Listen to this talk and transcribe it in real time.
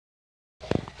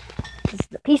This is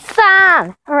the peace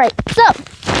sign. Alright, so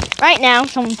right now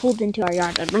someone pulled into our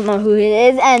yard. I don't know who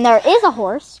it is, and there is a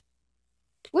horse.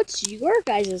 What's your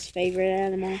guys' favorite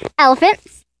animal?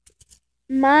 Elephants.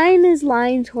 Mine is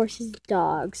lions, horses,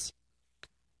 dogs.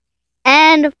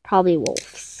 And probably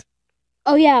wolves.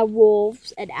 Oh yeah,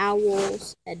 wolves and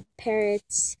owls and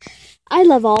parrots. I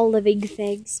love all living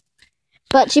things.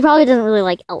 But she probably doesn't really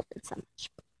like elephants that much.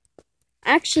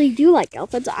 I actually do like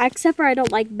elephants, except for I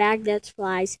don't like magnets,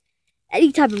 flies,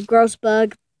 any type of gross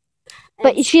bug.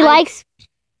 But she likes...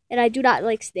 And I do not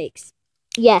like snakes.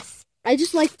 Yes. I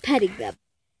just like petting them.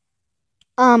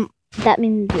 That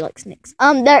means you like snakes.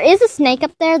 There is a snake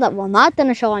up there that we're not going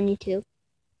to show on YouTube.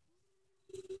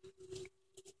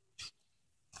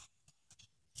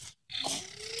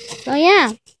 So,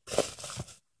 yeah.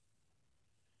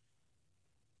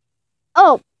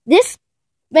 Oh, this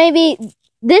Thanksgiving,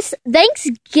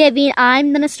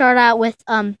 I'm going to start out with,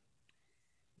 a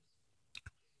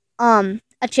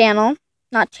channel.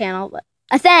 Not channel, but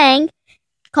a thing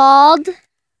called...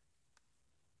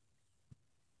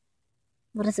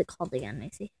 What is it called again,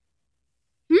 Macy?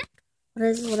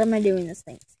 What am I doing this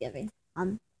Thanksgiving?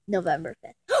 On November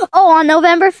 5th. Oh, on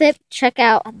November 5th, check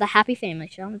out the Happy Family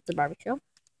Show. It's a Barbie show.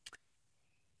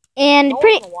 And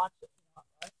pretty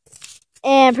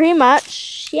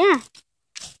much, yeah.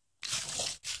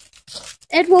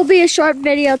 It will be a short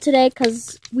video today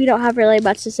because we don't have really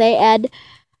much to say. And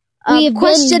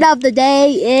question of the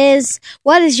day is,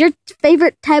 what is your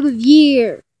favorite time of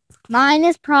year? Mine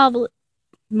is probably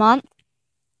month.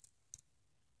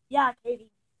 Yeah,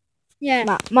 Katie.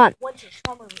 Yeah. Month. Winter,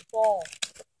 summer, fall,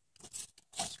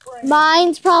 spring.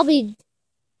 Mine's probably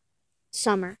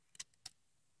Summer.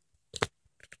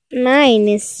 Mine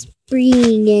is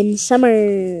spring and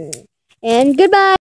summer. And goodbye.